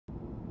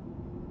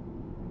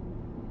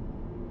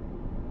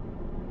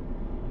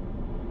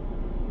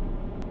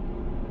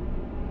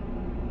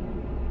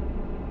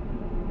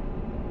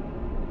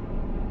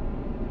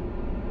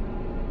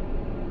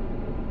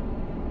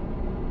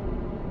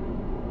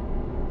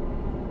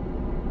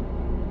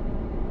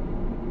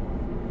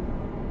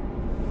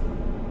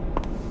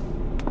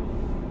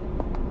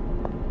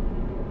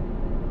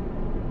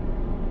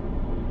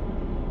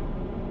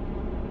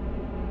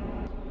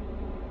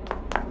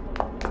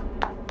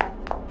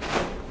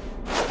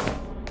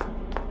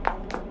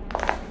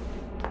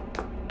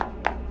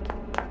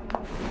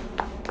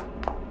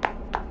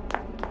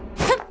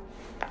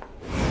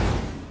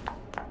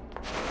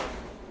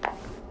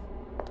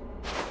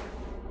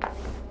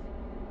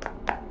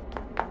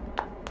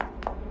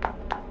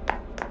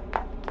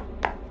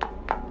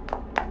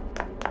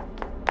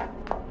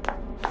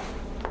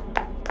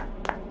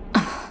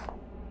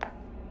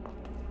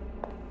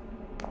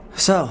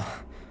So,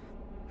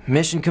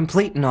 mission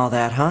complete and all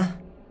that, huh?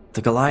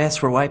 The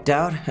Goliaths were wiped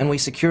out, and we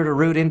secured a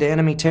route into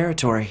enemy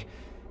territory.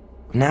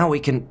 Now we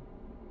can...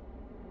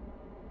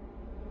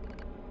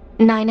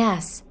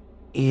 9S.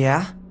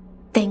 Yeah?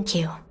 Thank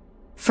you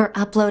for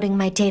uploading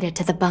my data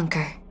to the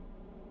bunker.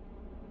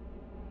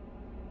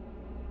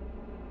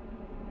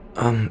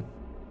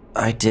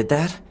 I did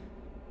that?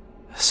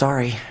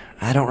 Sorry,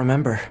 I don't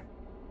remember.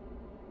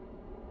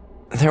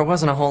 There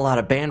wasn't a whole lot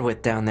of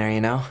bandwidth down there,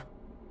 you know?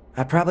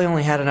 I probably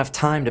only had enough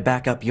time to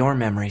back up your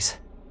memories.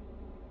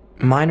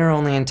 Mine are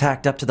only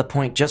intact up to the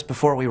point just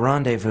before we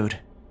rendezvoused.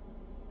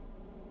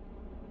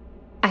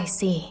 I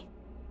see.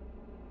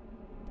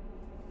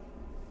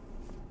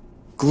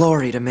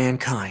 Glory to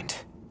mankind.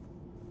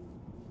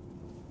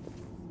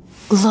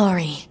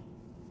 Glory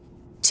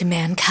to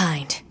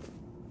mankind.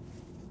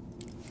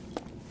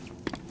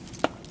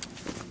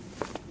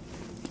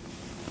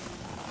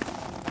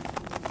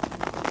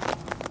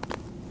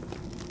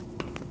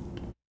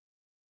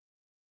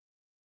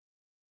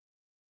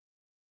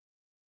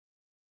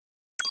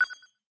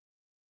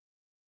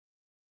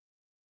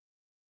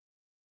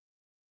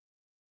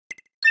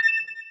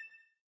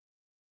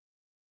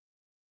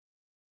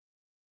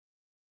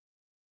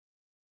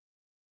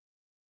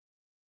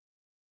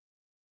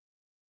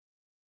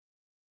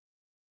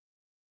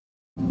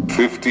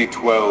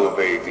 '5012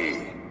 AD.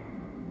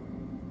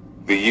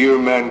 The year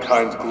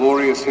mankind's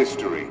glorious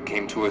history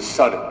came to a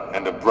sudden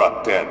and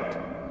abrupt end,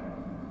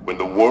 when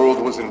the world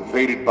was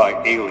invaded by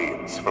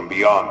aliens from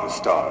beyond the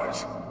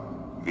stars.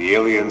 The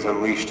aliens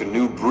unleashed a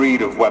new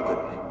breed of weapon,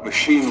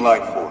 machine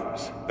life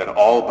forms, that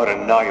all but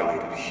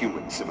annihilated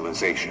human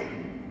civilization.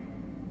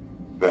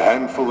 The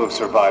handful of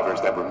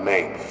survivors that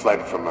remained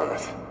fled from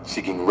Earth,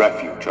 seeking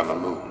refuge on the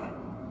moon.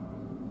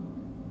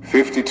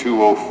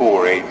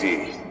 5204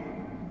 AD.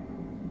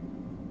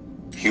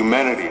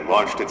 Humanity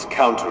launched its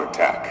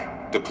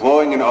counterattack,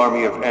 deploying an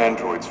army of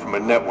androids from a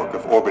network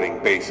of orbiting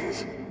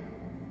bases.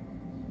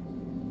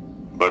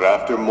 But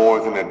after more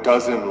than a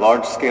dozen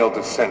large-scale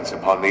descents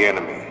upon the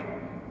enemy,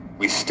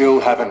 we still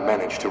haven't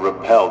managed to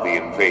repel the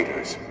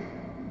invaders.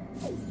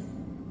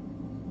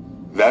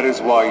 That is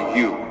why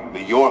you,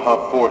 the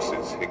Yorha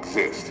forces,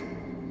 exist.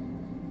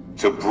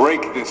 To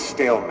break this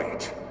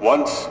stalemate,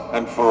 once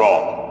and for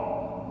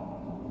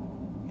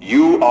all.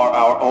 You are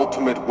our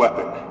ultimate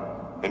weapon,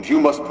 and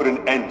you must put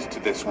an end to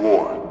this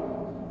war.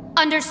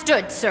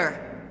 Understood, sir.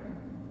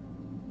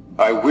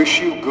 I wish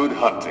you good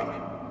hunting.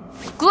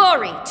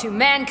 Glory to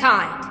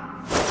mankind!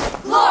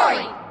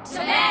 Glory to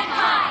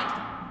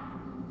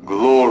mankind!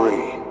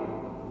 Glory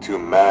to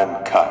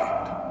mankind.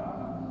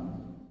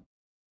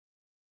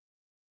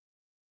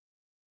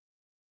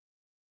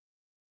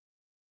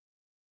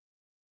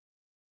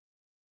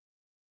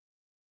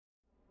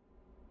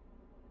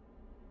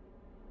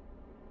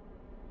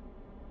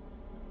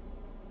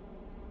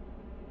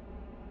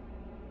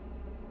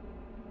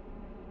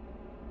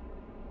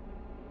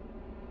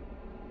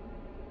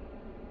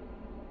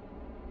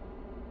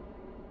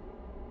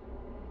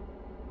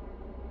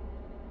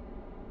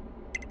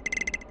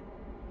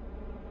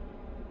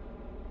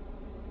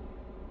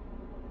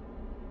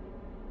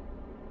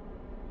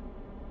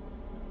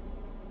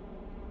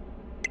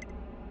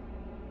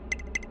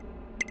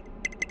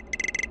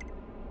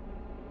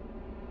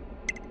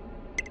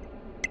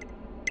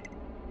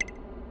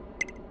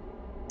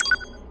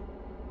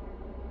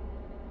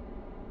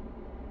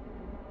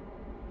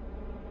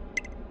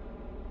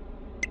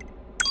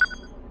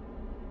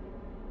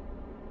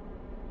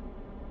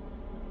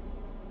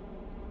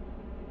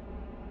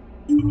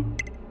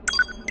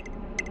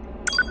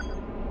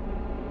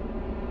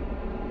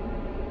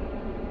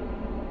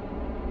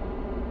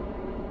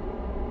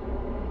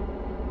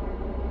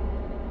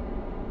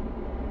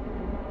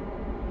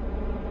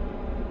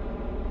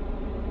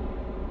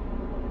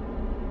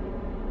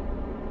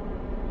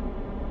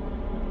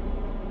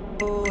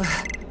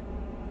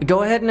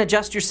 Go ahead and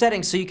adjust your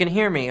settings so you can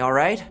hear me,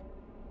 alright?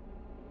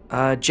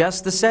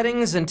 Adjust the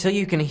settings until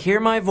you can hear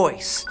my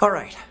voice.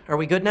 Alright, are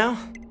we good now?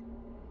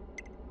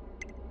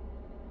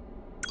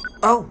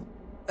 Oh,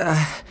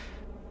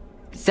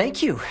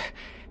 thank you.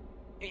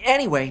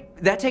 Anyway,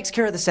 that takes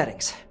care of the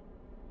settings.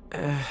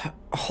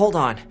 Hold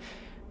on.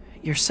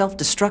 Your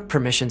self-destruct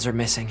permissions are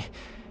missing.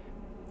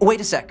 Wait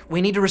a sec, we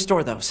need to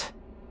restore those.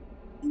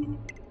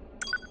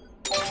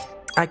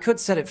 I could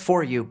set it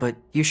for you, but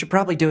you should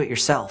probably do it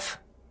yourself.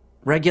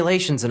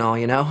 Regulations and all,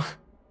 you know?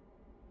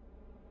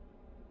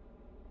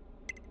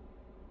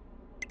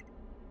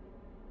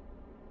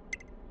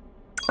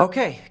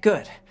 Okay,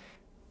 good.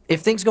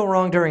 If things go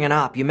wrong during an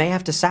op, you may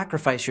have to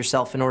sacrifice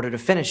yourself in order to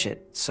finish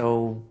it,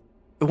 so...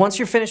 Once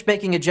you're finished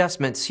making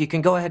adjustments, you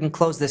can go ahead and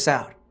close this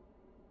out.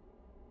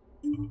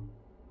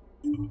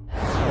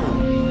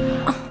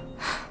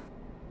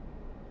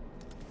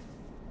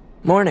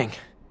 Morning.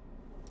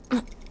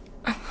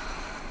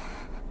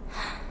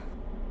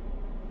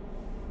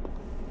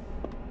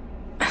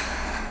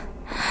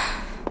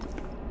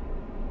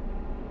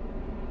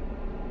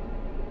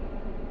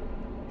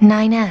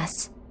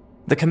 "9S.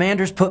 The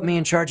commander's put me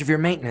in charge of your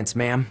maintenance,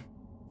 ma'am.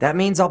 That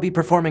means I'll be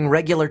performing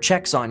regular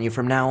checks on you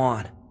from now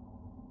on.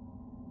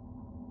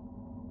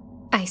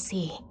 I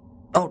see.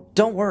 Oh,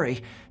 don't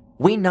worry.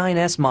 We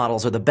 9S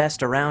models are the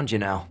best around, you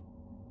know.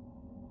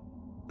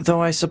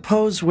 Though I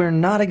suppose we're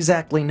not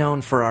exactly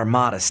known for our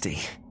modesty.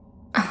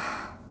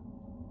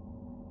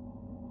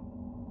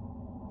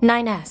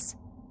 9S.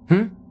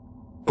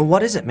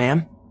 What is it,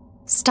 ma'am?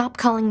 Stop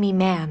calling me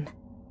ma'am.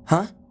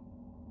 Huh?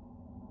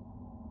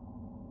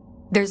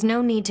 There's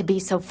no need to be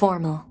so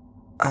formal.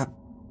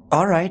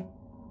 Alright.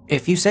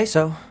 If you say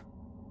so.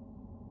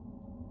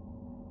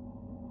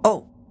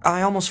 Oh,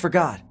 I almost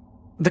forgot.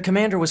 The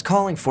commander was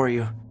calling for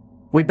you.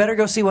 We'd better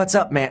go see what's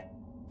up, man.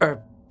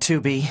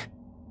 2B.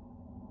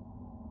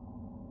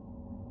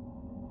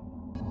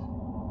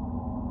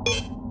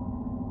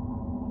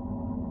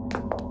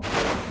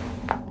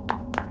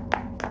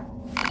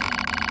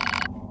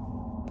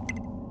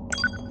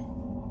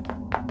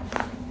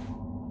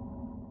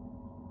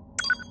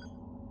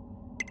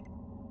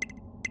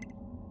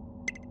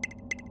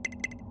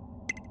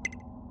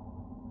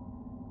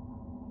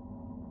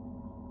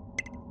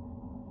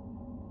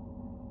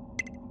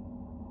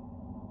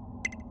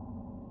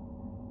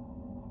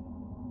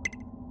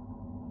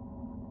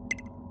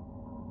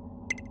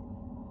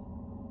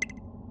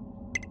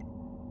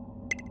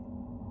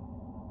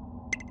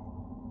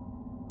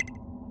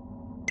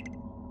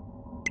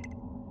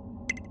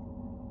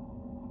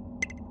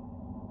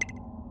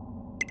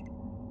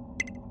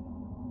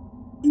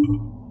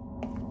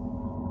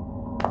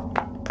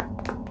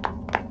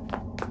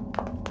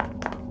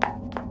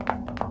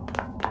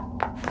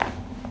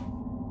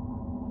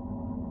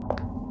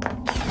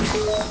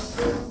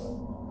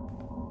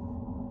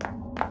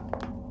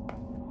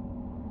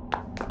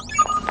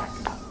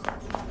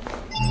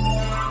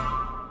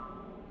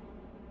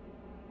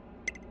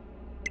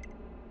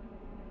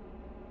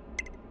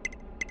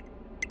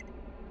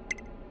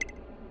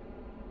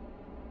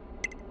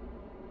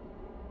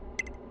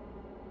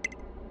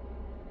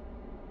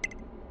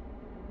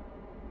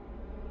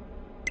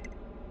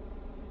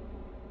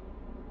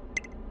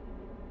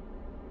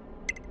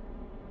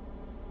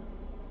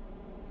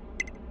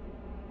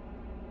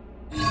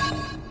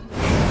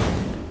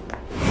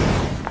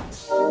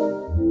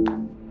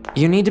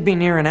 You need to be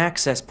near an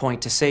access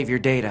point to save your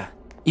data.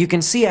 You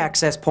can see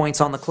access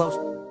points on the close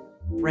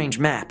range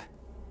map.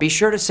 Be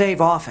sure to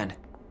save often.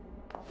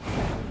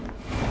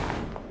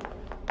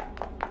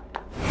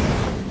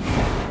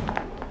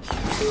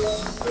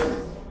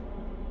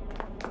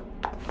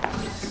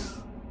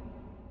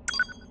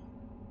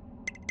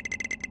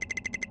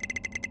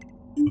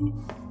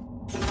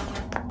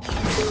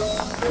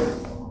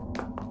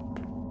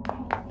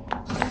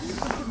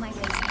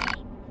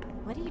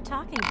 What are you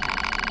talking about?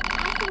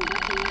 I've been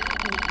looking out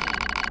lately.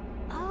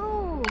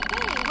 Oh,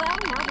 hey, well,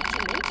 now that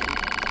you mention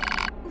it.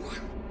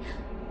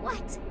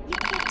 What? You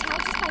can't tell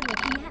just by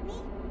looking at me?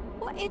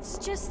 Well, it's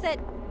just that,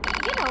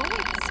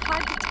 it's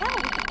hard to tell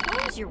with the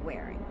clothes you're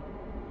wearing.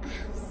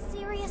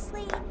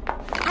 Seriously?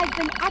 I've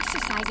been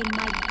exercising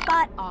my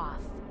butt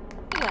off.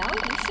 Well,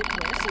 you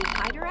should wear some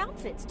tighter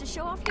outfits to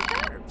show off your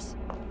curves.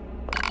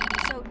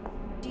 So,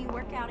 do you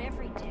work out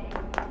every day?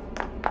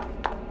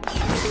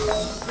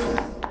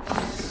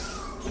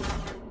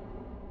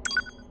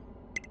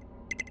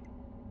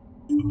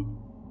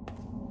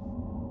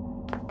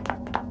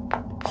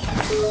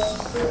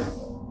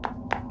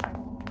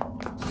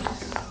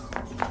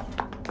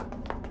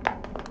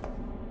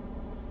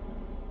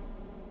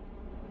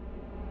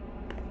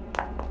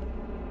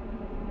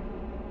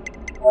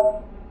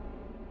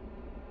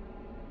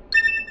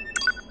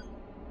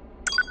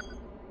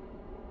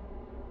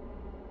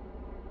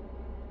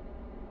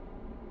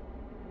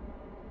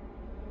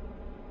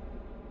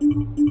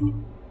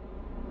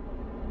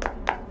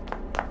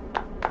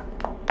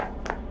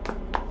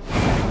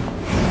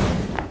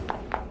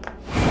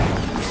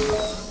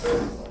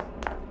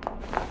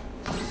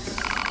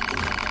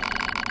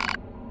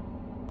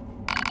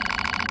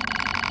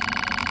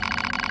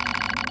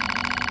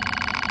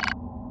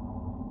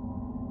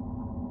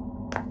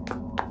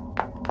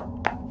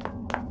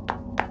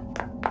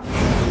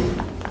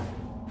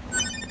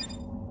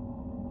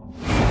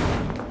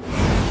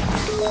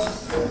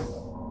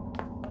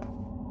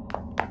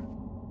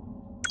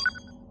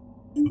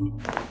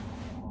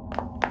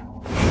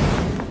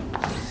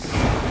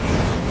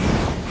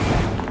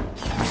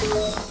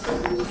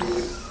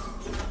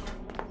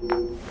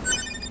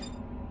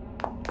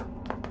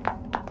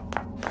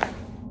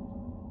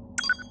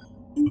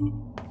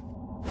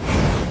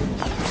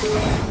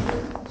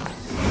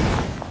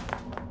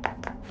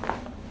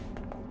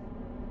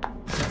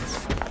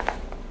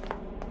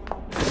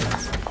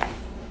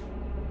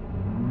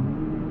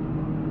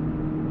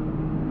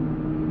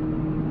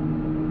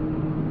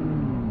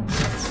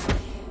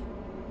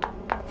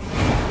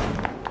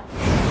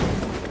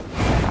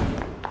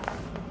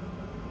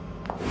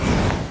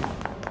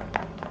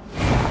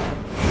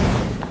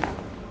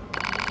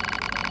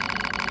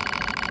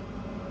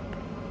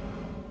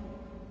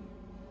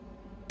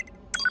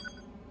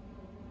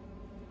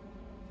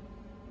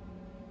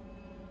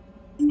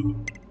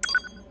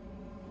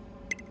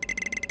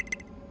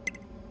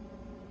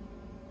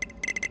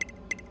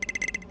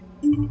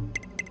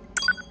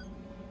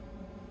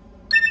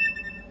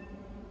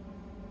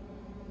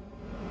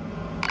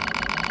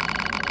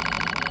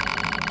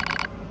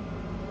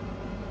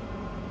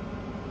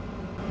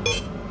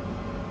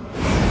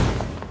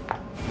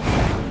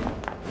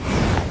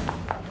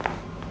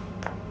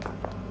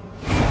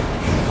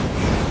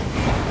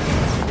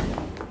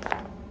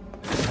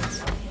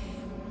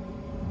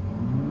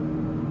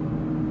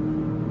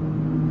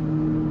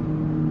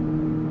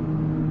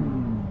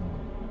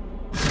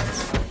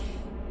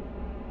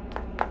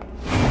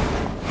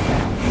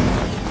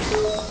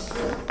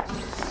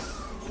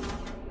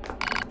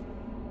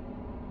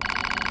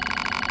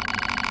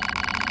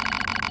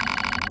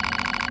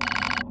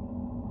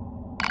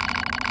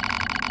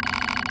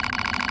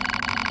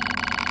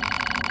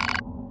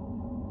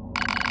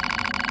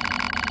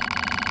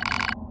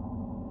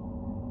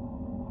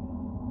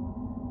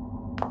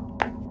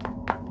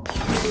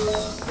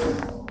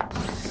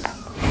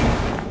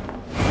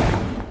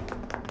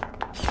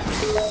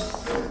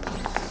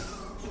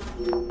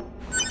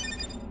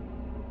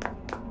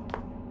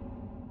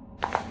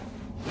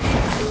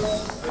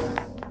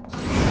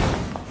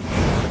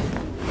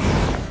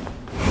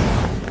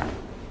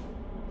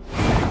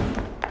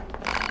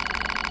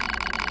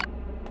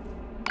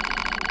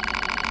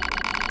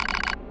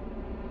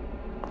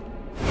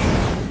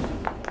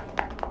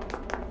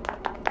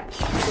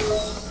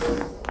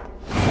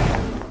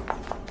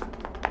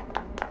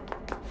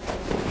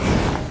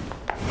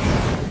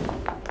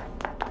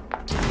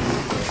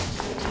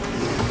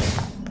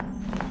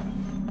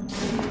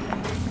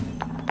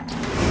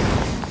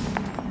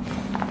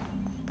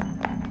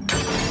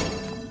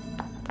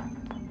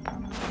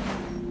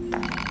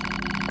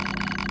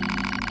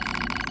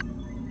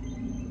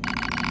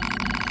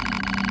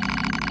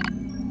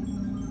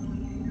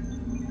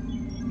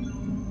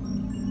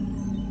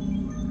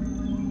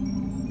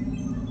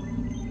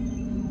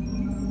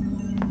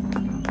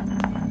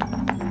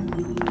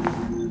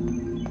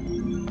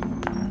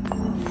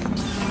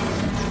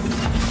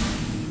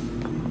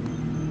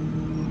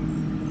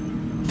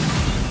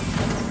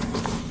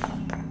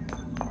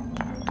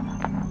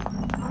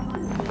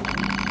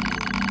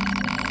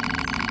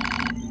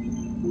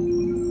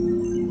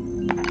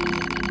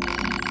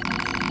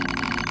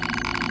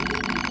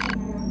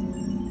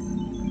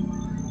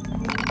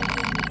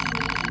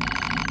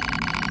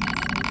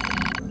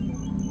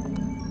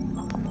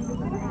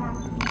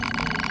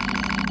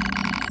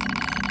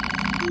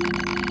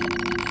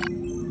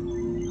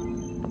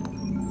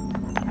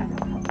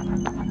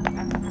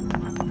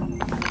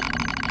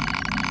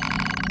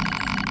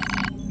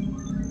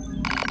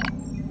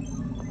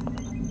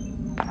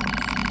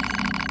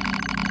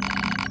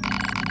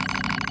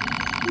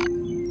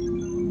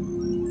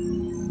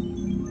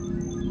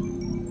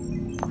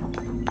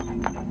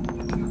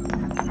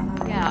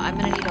 I'm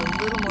gonna need a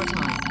little more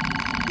time.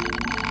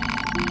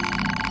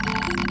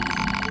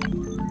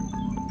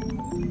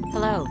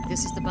 Hello,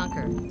 this is the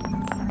bunker.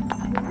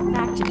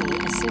 Back to me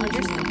as soon as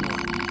you know more.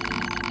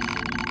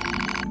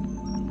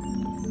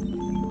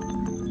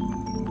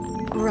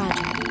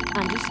 Roger.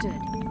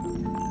 Understood.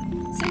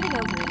 Sending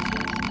over in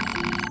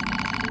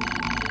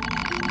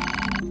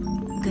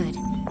Good.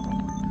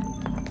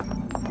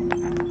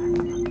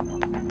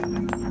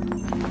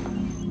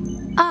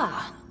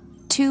 Ah,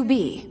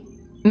 2B.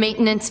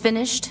 Maintenance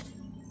finished?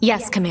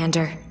 Yes,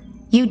 Commander.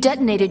 You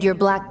detonated your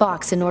black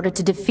box in order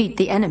to defeat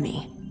the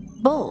enemy.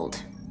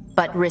 Bold,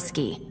 but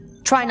risky.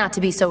 Try not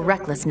to be so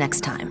reckless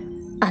next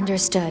time.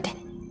 Understood.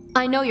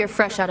 I know you're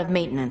fresh out of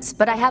maintenance,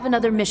 but I have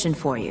another mission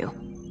for you.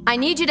 I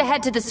need you to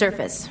head to the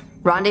surface,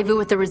 rendezvous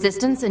with the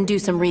Resistance, and do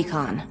some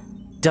recon.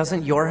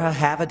 Doesn't Yorha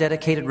have a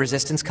dedicated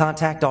Resistance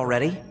contact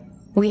already?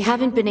 We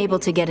haven't been able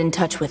to get in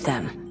touch with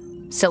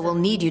them, so we'll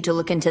need you to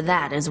look into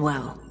that as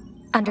well.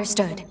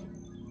 Understood.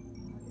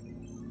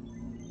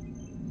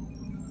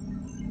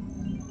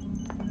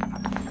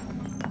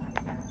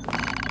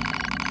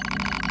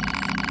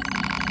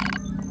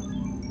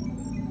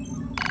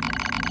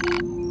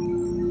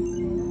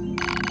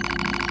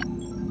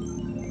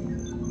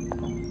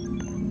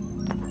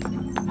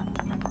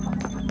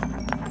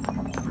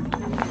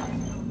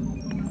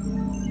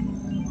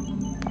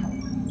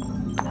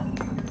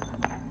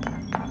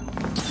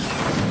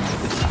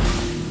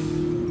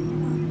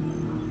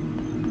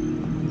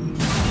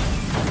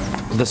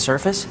 The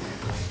surface?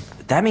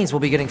 That means we'll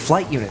be getting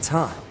flight units,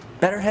 huh?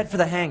 Better head for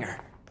the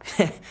hangar.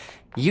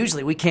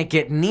 Usually we can't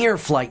get near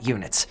flight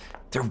units.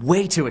 They're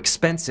way too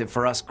expensive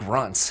for us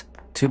grunts.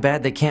 Too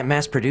bad they can't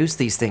mass produce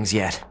these things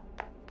yet.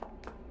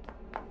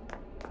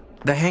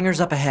 The hangar's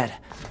up ahead.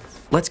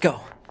 Let's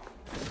go.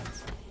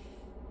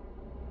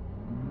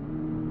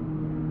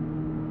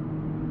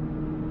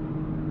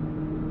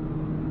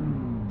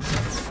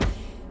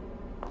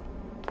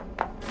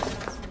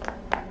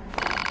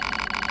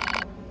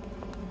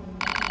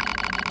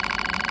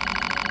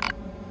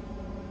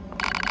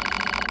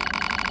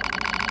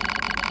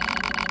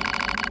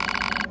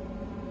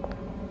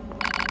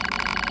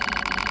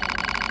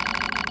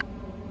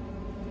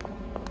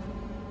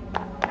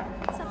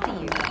 It's up to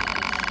you.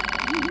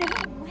 No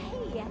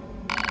way.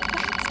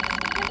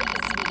 That's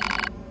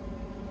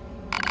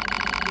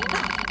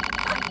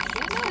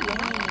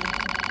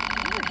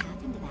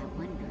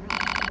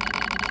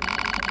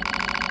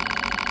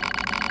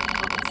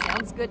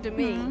good to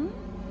me. Hmm?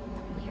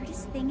 The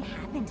weirdest thing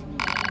happened to me.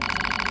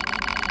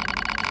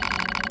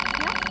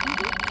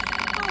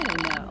 I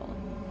don't know.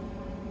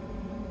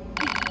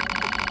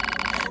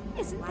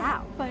 Isn't Wow.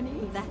 that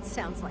funny? That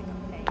sounds like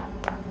a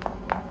pain.